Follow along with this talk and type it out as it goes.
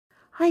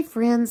Hi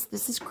friends,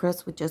 this is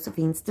Chris with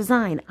Josephine's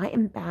Design. I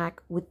am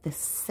back with the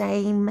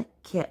same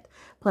kit,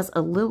 plus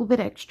a little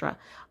bit extra.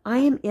 I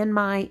am in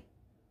my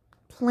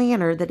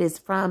planner that is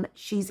from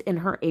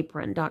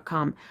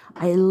she'sinherapron.com.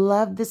 I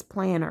love this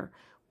planner.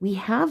 We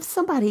have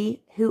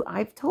somebody who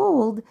I've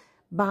told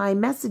by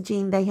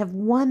messaging they have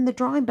won the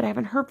drawing, but I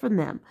haven't heard from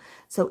them.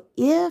 So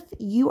if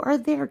you are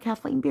there,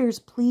 Kathleen Beers,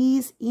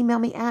 please email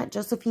me at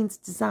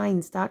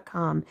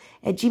josephinesdesigns.com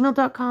at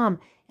gmail.com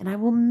and I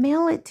will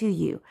mail it to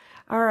you.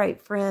 All right,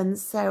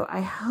 friends. So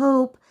I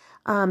hope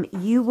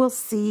you will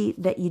see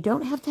that you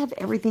don't have to have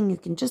everything. You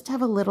can just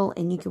have a little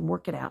and you can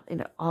work it out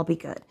and it'll all be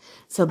good.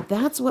 So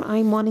that's what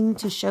I'm wanting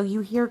to show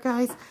you here,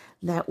 guys,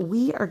 that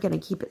we are going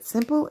to keep it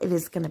simple. It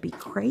is going to be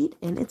great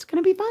and it's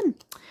going to be fun.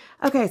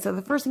 Okay, so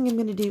the first thing I'm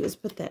going to do is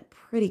put that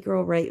pretty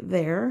girl right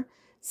there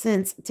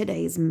since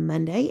today's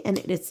Monday and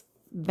it is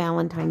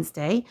Valentine's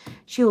Day.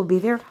 She will be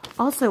there.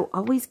 Also,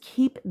 always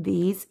keep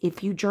these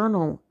if you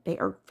journal. They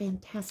are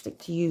fantastic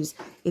to use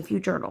if you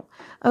journal.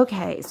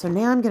 Okay, so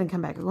now I'm going to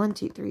come back. 1,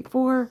 2, 3,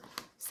 4.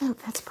 So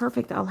that's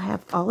perfect. I'll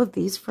have all of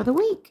these for the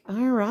week.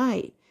 All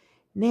right.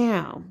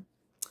 Now,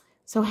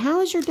 so how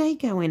is your day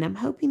going? I'm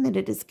hoping that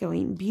it is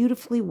going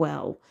beautifully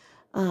well.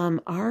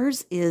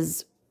 Ours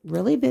is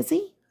really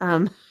busy.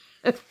 Really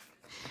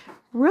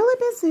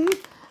busy.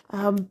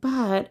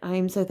 But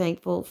I'm so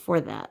thankful for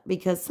that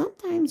because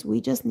sometimes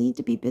we just need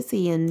to be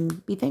busy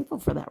and be thankful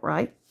for that,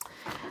 right?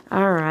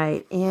 All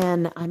right.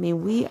 And I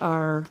mean, we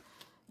are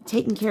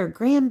taking care of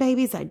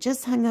grandbabies. I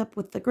just hung up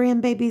with the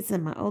grandbabies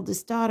and my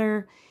oldest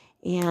daughter.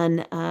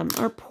 And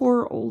our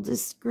poor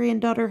oldest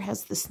granddaughter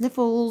has the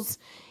sniffles.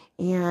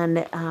 And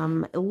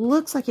it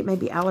looks like it may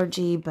be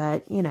allergy,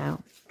 but, you know,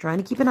 trying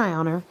to keep an eye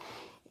on her.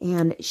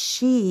 And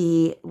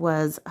she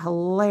was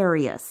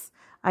hilarious.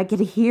 I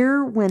could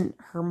hear when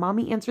her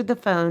mommy answered the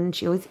phone.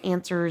 She always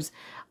answers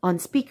on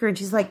speaker. And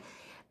she's like,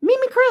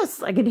 Mimi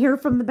Chris. I could hear her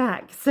from the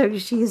back. So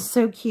she is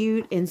so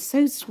cute and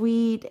so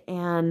sweet.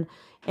 And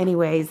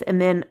anyways, and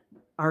then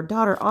our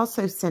daughter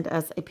also sent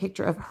us a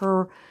picture of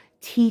her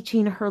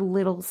teaching her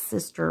little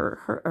sister,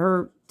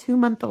 her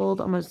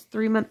 2-month-old, almost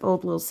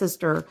 3-month-old little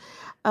sister,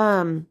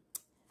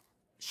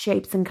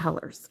 shapes and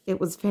colors. It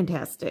was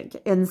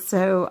fantastic. And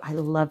so I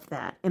love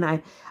that. And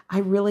I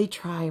really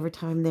try every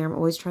time there. I'm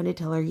always trying to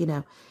tell her, you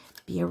know,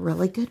 be a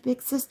really good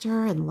big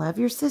sister and love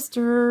your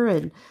sister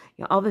and,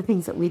 you know, all the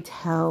things that we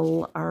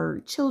tell our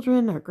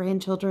children, our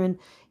grandchildren,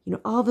 you know,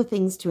 all the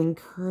things to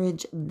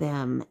encourage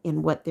them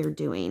in what they're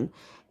doing.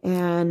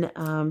 And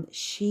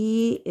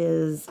she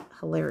is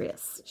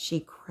hilarious. She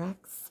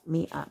cracks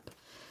me up.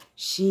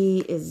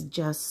 She is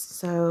just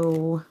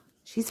so...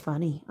 She's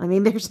funny. I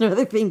mean, there's no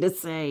other thing to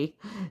say.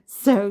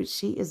 So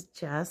she is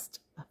just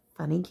a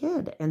funny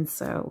kid. And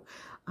so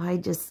I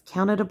just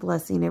count it a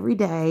blessing every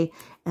day.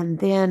 And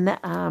then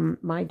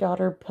my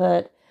daughter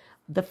put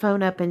the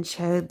phone up and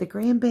showed the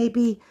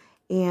grandbaby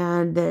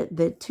and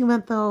the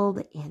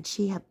 2-month-old. And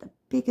she had the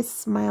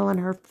biggest smile on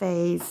her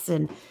face.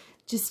 And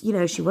just, you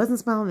know, she wasn't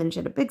smiling and she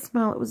had a big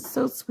smile. It was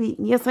so sweet.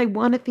 And yes, I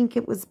want to think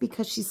it was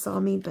because she saw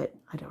me, but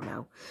I don't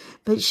know.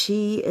 But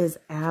she is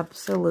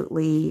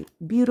absolutely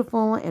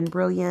beautiful and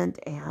brilliant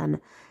and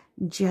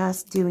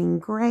just doing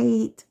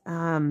great.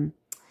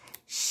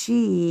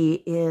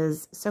 She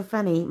is so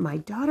funny. My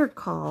daughter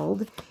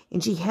called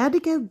and she had to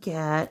go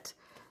get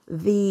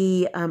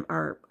the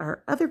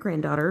our other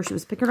granddaughter. She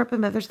was picking her up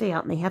on Mother's Day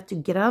out and they have to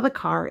get out of the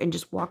car and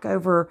just walk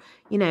over,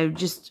 you know,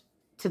 just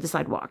to the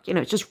sidewalk. You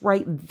know, it's just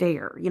right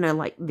there, you know,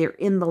 like they're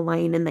in the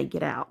lane and they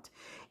get out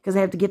because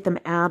they have to get them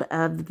out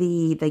of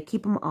they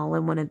keep them all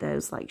in one of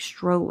those like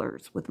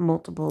strollers with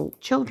multiple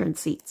children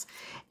seats.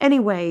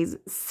 Anyways,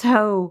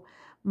 so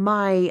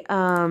the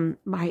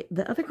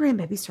other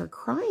grandbaby started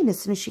crying as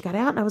soon as she got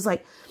out and I was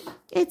like,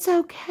 it's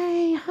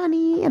okay,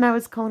 honey. And I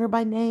was calling her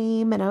by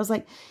name and I was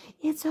like,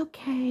 it's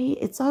okay.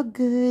 It's all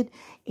good.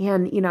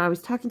 And, you know, I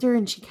was talking to her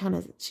and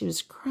she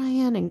was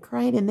crying and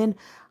crying. And then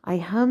I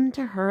hummed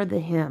to her the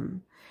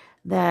hymn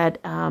that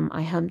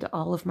I hummed to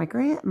all of my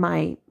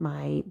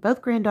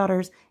both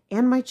granddaughters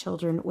and my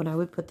children when I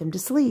would put them to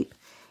sleep.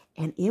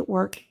 And it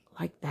worked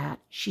like that.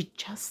 She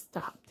just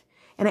stopped.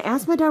 And I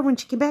asked my daughter when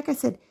she came back, I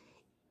said,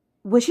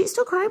 was she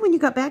still crying when you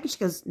got back? And she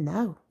goes,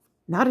 no,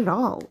 not at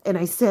all. And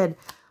I said,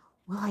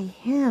 well, I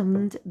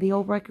hymned the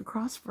old record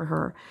cross for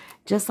her,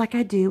 just like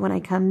I do when I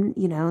come,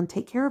 you know, and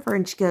take care of her.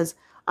 And she goes,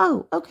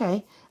 oh,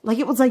 okay. Like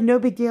it was like no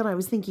big deal. I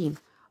was thinking,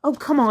 oh,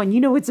 come on,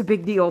 you know it's a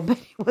big deal, but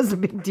it was a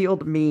big deal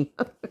to me.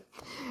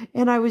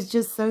 And I was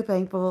just so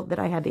thankful that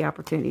I had the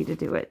opportunity to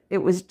do it. It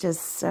was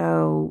just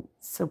so,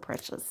 so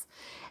precious.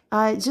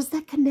 Just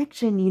that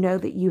connection, you know,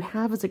 that you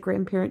have as a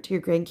grandparent to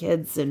your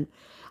grandkids. And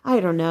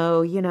I don't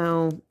know, you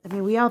know, I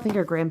mean, we all think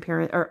our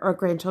grandparents or our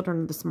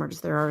grandchildren are the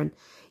smartest there are. And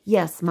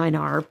yes, mine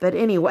are. But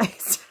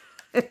anyways,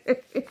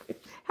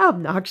 how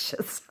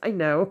obnoxious, I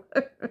know.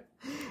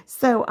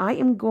 So I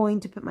am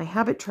going to put my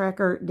habit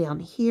tracker down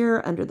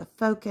here under the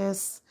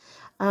focus.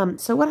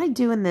 So what I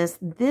do in this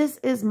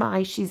is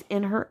my She's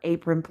in Her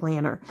Apron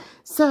planner.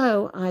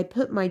 So I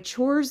put my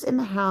chores in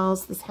the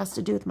house. This has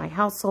to do with my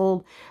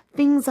household,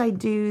 things I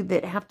do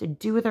that have to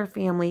do with our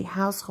family,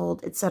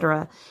 household,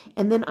 etc.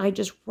 And then I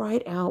just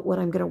write out what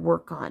I'm going to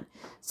work on.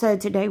 So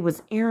today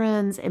was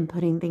errands and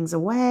putting things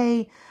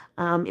away.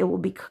 It will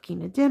be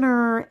cooking a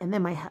dinner. And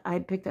then I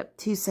picked up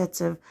 2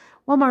 sets of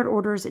Walmart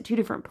orders at 2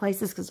 different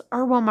places, because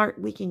our Walmart,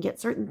 we can get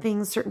certain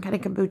things, certain kind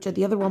of kombucha.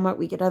 The other Walmart,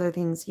 we get other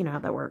things. You know how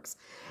that works.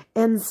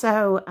 And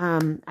so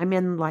I'm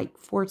in like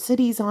 4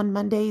 cities on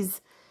Mondays,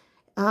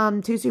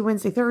 Tuesday,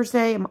 Wednesday,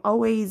 Thursday. I'm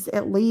always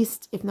at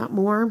least, if not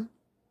more.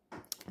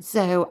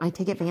 So I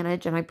take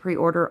advantage and I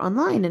pre-order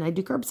online and I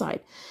do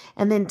curbside.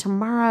 And then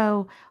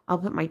tomorrow I'll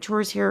put my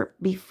chores here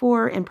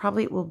before, and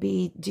probably it will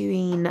be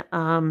doing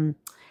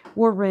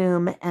War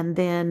Room. And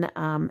then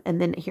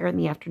here in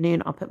the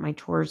afternoon, I'll put my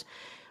chores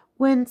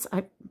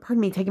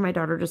taking my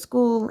daughter to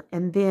school.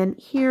 And then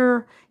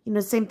here,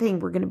 same thing.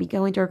 We're going to be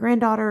going to our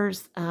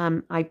granddaughter's.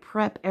 I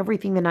prep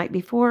everything the night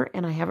before,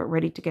 and I have it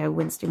ready to go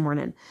Wednesday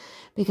morning,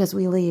 because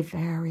we leave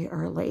very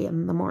early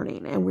in the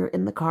morning, and we're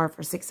in the car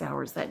for 6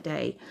 hours that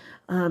day.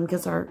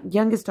 Because our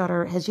youngest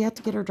daughter has yet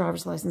to get her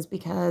driver's license,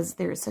 because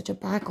there is such a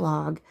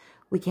backlog.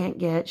 She can't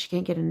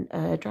get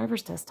a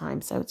driver's test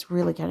time. So it's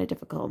really kind of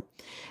difficult.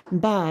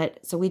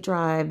 So we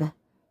drive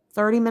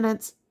 30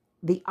 minutes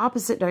the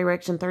opposite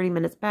direction, 30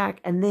 minutes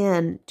back, and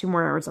then 2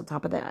 more hours on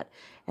top of that.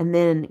 And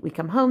then we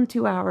come home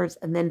 2 hours,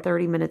 and then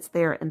 30 minutes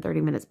there and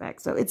 30 minutes back.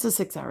 So it's a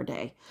 6-hour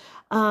day.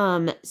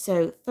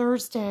 So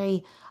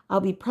Thursday,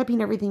 I'll be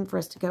prepping everything for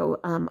us to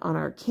go on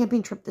our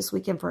camping trip this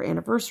weekend for our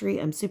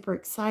anniversary. I'm super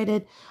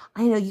excited.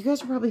 I know you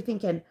guys are probably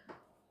thinking,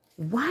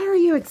 why are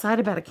you excited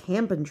about a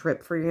camping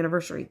trip for your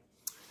anniversary?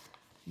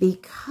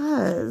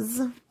 Because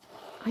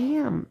I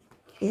am.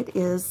 It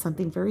is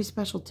something very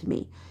special to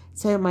me.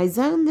 So my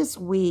zone this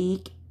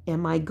week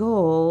and my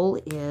goal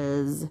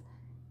is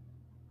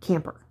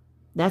camper.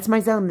 That's my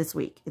zone this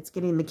week. It's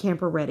getting the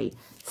camper ready.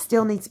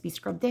 Still needs to be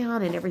scrubbed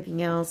down and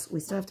everything else. We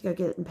still have to go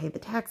get it and pay the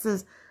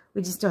taxes.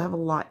 We just still have a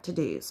lot to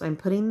do. So I'm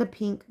putting the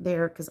pink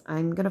there because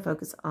I'm going to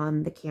focus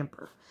on the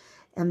camper.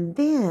 And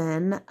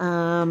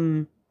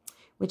then,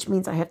 which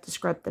means I have to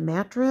scrub the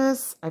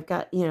mattress. I've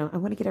got, I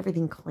want to get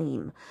everything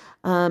clean.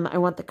 I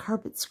want the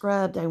carpet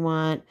scrubbed. I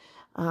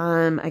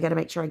got to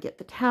make sure I get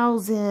the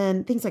towels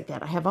in, things like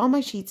that. I have all my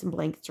sheets and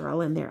blankets are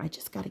all in there. I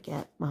just got to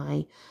get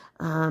my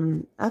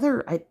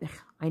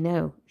I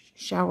know,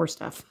 shower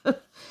stuff,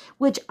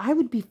 which I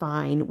would be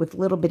fine with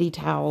little bitty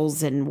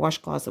towels and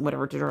washcloths and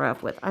whatever to dry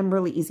off with. I'm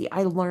really easy.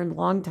 I learned a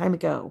long time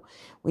ago,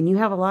 when you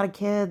have a lot of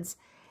kids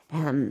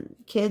and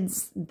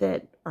kids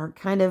that are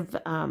kind of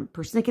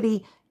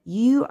persnickety,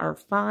 you are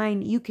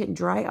fine. You can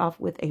dry off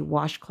with a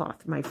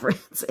washcloth, my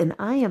friends. And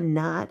I am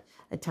not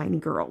a tiny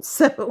girl.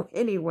 So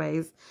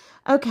anyways,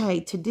 okay,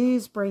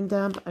 to-do's brain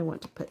dump. I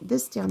want to put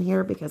this down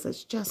here because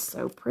it's just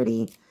so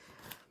pretty.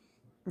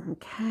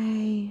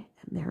 Okay,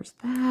 and there's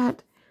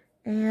that.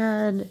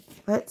 And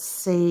let's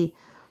see.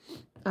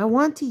 I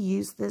want to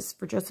use this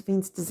for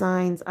Josephine's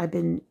Designs. I've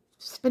been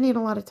spending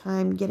a lot of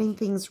time getting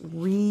things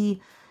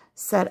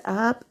set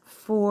up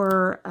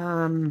for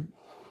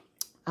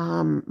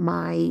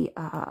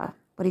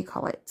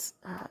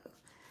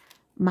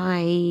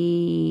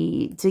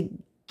to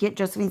get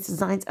Josephine's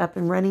Designs up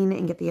and running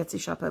and get the Etsy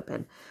shop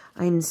open.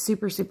 I'm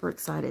super, super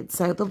excited.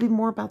 So there'll be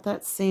more about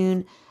that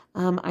soon.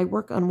 I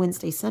work on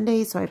Wednesday,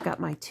 Sunday, so I've got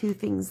my 2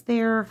 things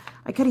there.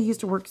 I could have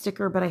used a work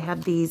sticker, but I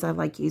had these. I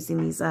like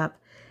using these up.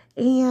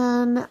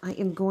 And I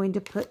am going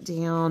to put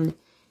down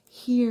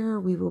here,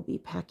 we will be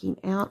packing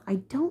out. I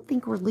don't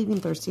think we're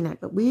leaving Thursday night,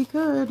 but we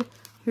could.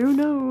 Who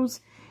knows?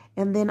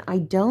 And then I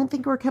don't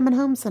think we're coming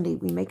home Sunday.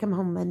 We may come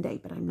home Monday,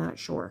 but I'm not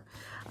sure.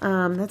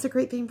 That's a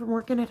great thing from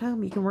working at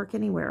home. You can work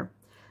anywhere.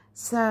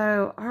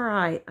 So, all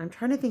right. I'm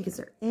trying to think, is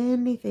there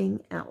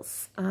anything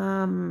else?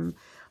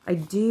 I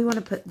do want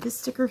to put this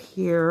sticker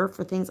here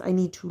for things I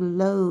need to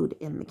load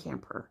in the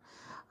camper.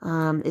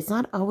 It's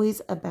not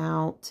always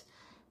about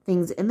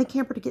things in the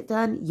camper to get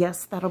done.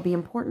 Yes, that'll be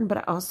important, but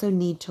I also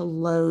need to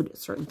load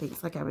certain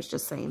things, like I was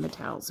just saying, the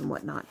towels and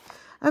whatnot.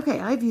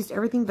 Okay, I've used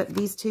everything but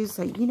these 2,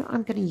 so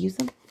I'm going to use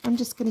them. I'm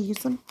just going to use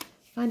them.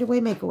 Find a way,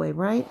 make a way,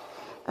 right?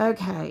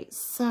 Okay,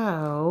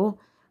 so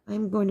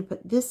I'm going to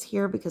put this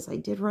here because I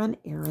did run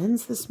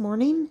errands this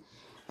morning.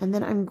 And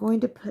then I'm going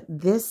to put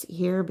this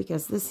here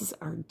because this is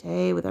our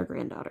day with our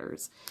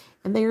granddaughters.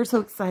 And they are so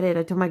excited.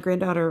 I told my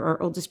granddaughter,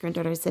 our oldest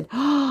granddaughter, I said,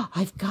 oh,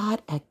 I've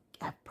got a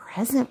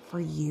present for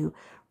you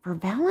for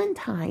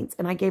Valentine's.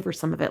 And I gave her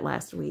some of it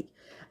last week.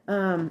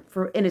 And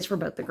it's for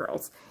both the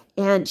girls.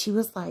 And she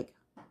was like,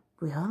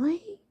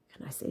 really?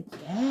 And I said,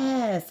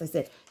 yes. I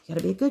said, you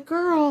got to be a good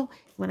girl.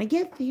 When I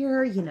get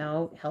there,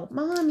 help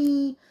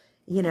mommy.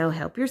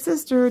 Help your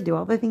sister, do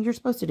all the things you're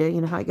supposed to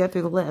do. How I go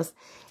through the list.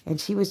 And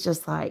she was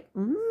just like,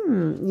 and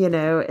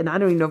I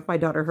don't even know if my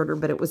daughter heard her,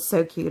 but it was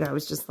so cute. I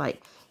was just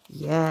like,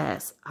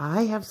 yes,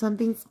 I have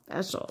something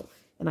special.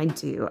 And I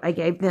do. I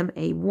gave them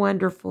a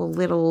wonderful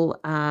little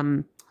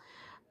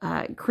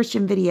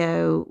Christian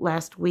video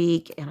last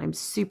week, and I'm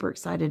super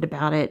excited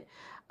about it.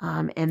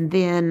 And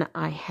then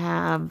I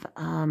have,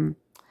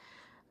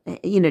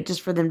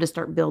 just for them to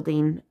start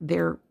building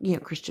their,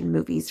 Christian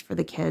movies for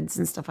the kids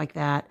and stuff like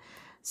that.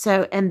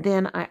 So, and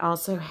then I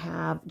also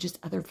have just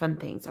other fun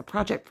things, a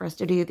project for us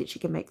to do that she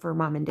can make for her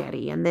mom and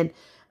daddy, and then,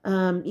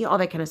 all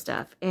that kind of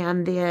stuff.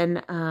 And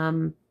then,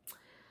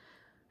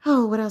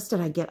 what else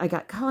did I get? I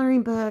got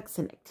coloring books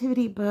and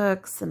activity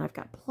books, and I've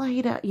got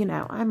Play-Doh.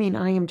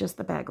 I am just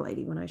the bag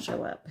lady when I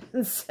show up.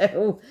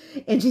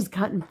 And she's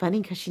gotten funny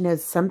because she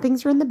knows some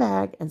things are in the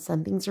bag and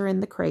some things are in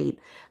the crate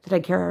that I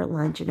carry our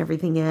lunch and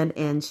everything in.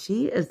 And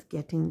she is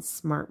getting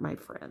smart, my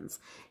friends.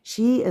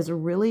 She is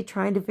really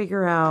trying to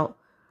figure out,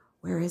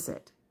 where is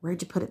it?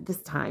 Where'd you put it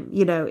this time?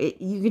 You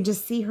can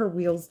just see her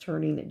wheels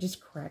turning. It just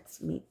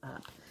cracks me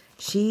up.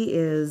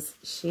 She's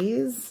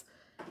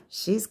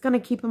going to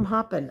keep him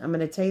hopping. I'm going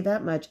to tell you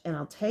that much. And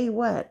I'll tell you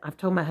what, I've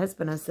told my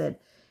husband, I said,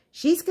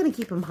 she's going to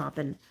keep him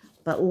hopping.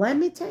 But let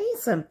me tell you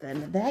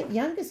something. That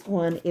youngest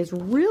one is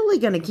really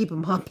going to keep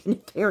him hopping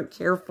if they're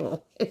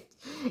careful. And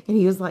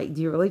he was like,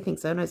 do you really think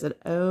so? And I said,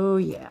 oh,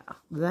 yeah.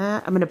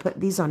 I'm going to put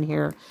these on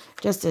here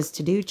just as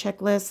to-do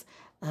checklists.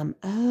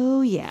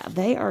 Oh, yeah.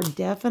 They are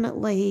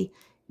definitely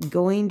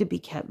going to be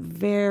kept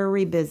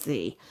very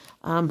busy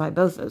by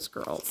both those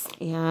girls.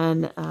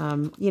 And,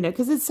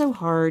 because it's so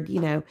hard,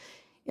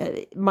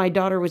 my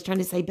daughter was trying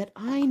to say, but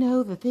I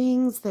know the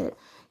things that,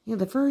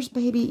 the first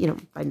baby,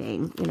 by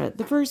name,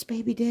 the first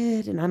baby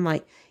did. And I'm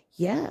like,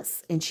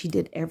 yes. And she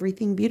did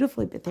everything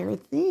beautifully. But there are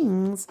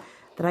things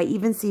that I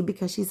even see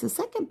because she's the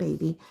second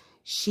baby,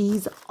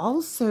 she's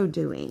also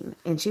doing.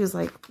 And she was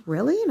like,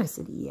 really? And I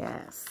said,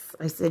 yes.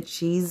 I said,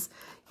 she's,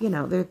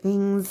 there are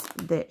things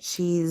that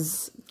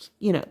she's,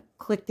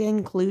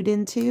 clued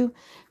into.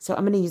 So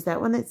I'm going to use that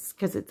one. That's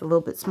because it's a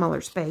little bit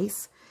smaller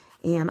space.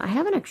 And I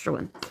have an extra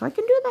one, so I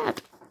can do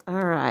that.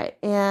 All right.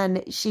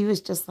 And she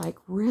was just like,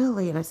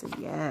 really? And I said,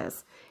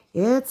 yes,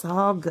 it's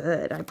all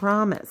good. I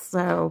promise.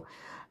 So,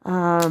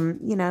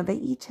 they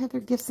each have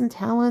their gifts and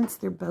talents.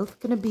 They're both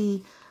going to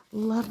be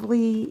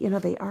lovely.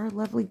 They are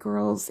lovely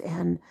girls.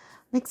 And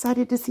I'm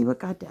excited to see what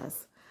God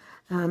does.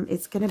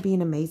 It's going to be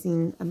an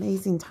amazing,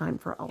 amazing time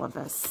for all of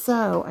us.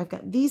 So I've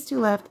got these two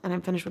left, and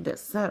I'm finished with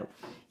this. So,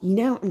 I'm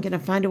going to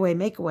find a way,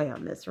 make a way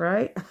on this,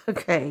 right?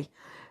 Okay.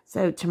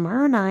 So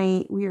tomorrow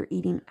night we are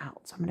eating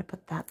out. So I'm going to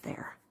put that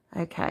there.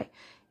 Okay.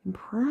 And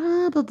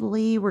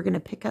probably we're going to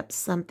pick up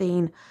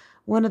something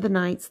one of the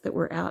nights that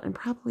we're out, and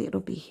probably it'll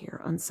be here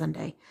on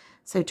Sunday.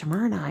 So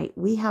tomorrow night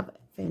we have a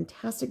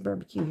fantastic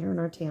barbecue here in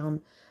our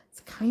town.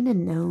 It's kind of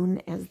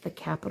known as the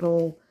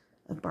capital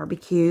of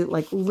barbecue.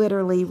 Like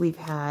literally we've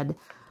had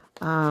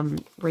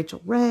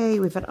Rachel Ray,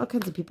 we've had all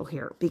kinds of people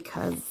here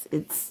because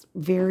it's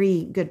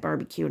very good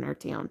barbecue in our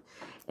town.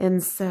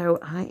 And so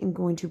I am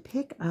going to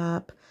pick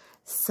up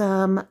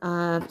some, so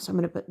I'm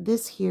going to put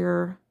this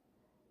here.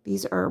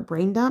 These are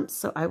brain dumps.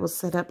 So I will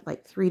set up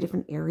like 3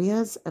 different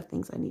areas of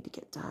things I need to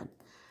get done.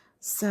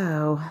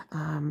 So,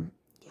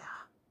 yeah,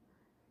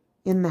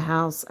 in the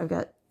house, I've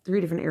got 3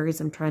 different areas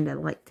I'm trying to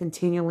like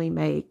continually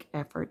make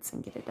efforts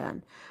and get it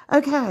done.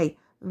 Okay.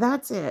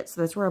 That's it.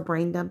 So that's where I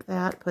brain dump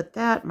that. Put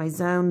that. My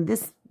zone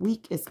this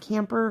week is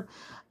camper.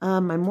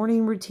 My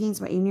morning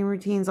routines, my evening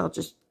routines, I'll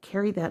just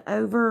carry that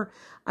over.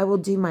 I will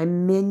do my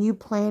menu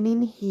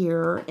planning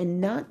here, and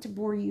not to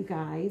bore you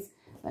guys,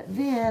 but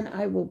then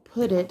I will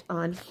put it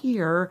on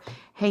here,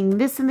 hang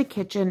this in the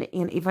kitchen,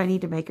 and if I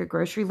need to make a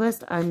grocery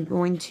list, I'm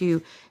going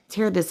to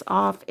tear this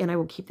off, and I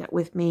will keep that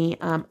with me.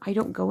 I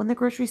don't go in the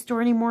grocery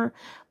store anymore,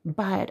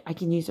 but I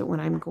can use it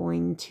when I'm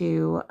going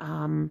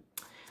to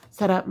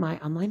set up my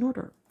online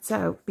order.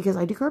 So, because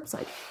I do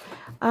curbside.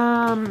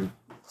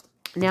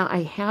 Now,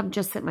 I have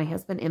just sent my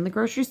husband in the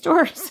grocery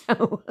store,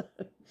 so,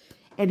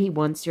 and he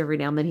wants to every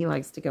now and then. He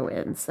likes to go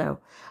in. So,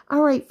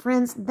 all right,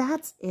 friends,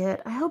 that's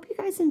it. I hope you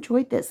guys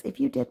enjoyed this.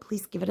 If you did,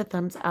 please give it a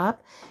thumbs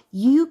up.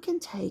 You can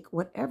take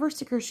whatever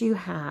stickers you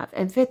have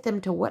and fit them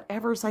to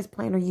whatever size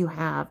planner you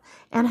have,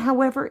 and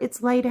however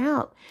it's laid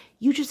out.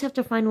 You just have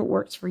to find what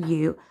works for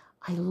you.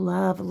 I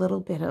love a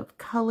little bit of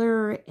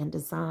color and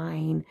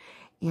design,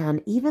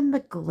 and even the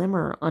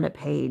glimmer on a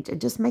page. It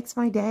just makes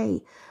my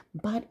day.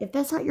 But if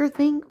that's not your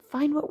thing,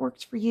 find what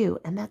works for you.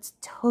 And that's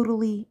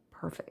totally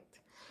perfect.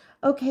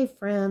 Okay,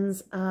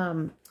 friends.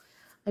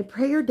 I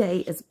pray your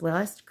day is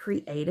blessed,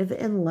 creative,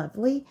 and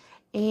lovely.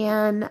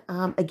 And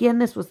again,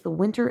 this was the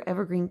Winter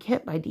Evergreen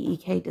Kit by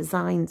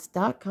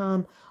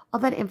dekdesigns.com. All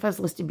that info is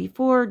listed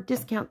before.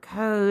 Discount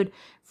code,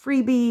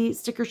 freebie,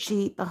 sticker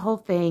sheet, the whole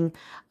thing.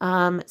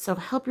 So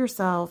help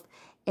yourself.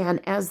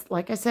 And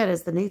like I said,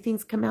 as the new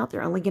things come out,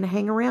 they're only going to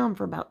hang around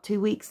for about 2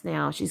 weeks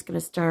now. She's going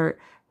to start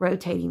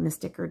rotating the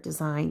sticker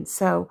design.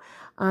 So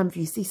if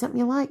you see something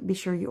you like, be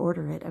sure you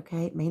order it,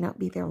 okay? It may not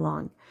be there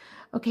long.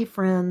 Okay,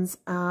 friends,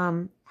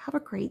 have a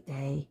great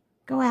day.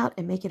 Go out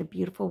and make it a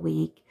beautiful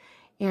week.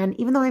 And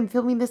even though I'm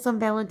filming this on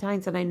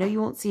Valentine's, and I know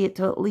you won't see it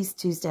till at least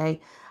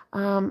Tuesday,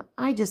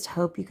 I just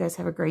hope you guys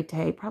have a great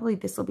day. Probably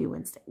this will be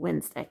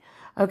Wednesday.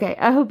 Okay,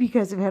 I hope you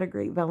guys have had a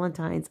great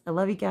Valentine's. I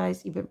love you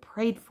guys. You've been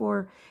prayed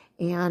for.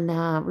 And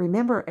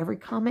remember, every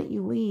comment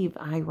you leave,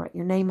 I write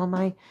your name on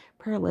my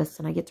prayer list,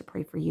 and I get to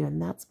pray for you.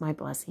 And that's my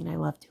blessing. I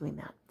love doing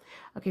that.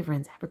 Okay,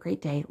 friends, have a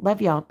great day.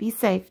 Love y'all. Be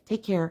safe.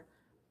 Take care.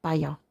 Bye,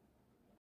 y'all.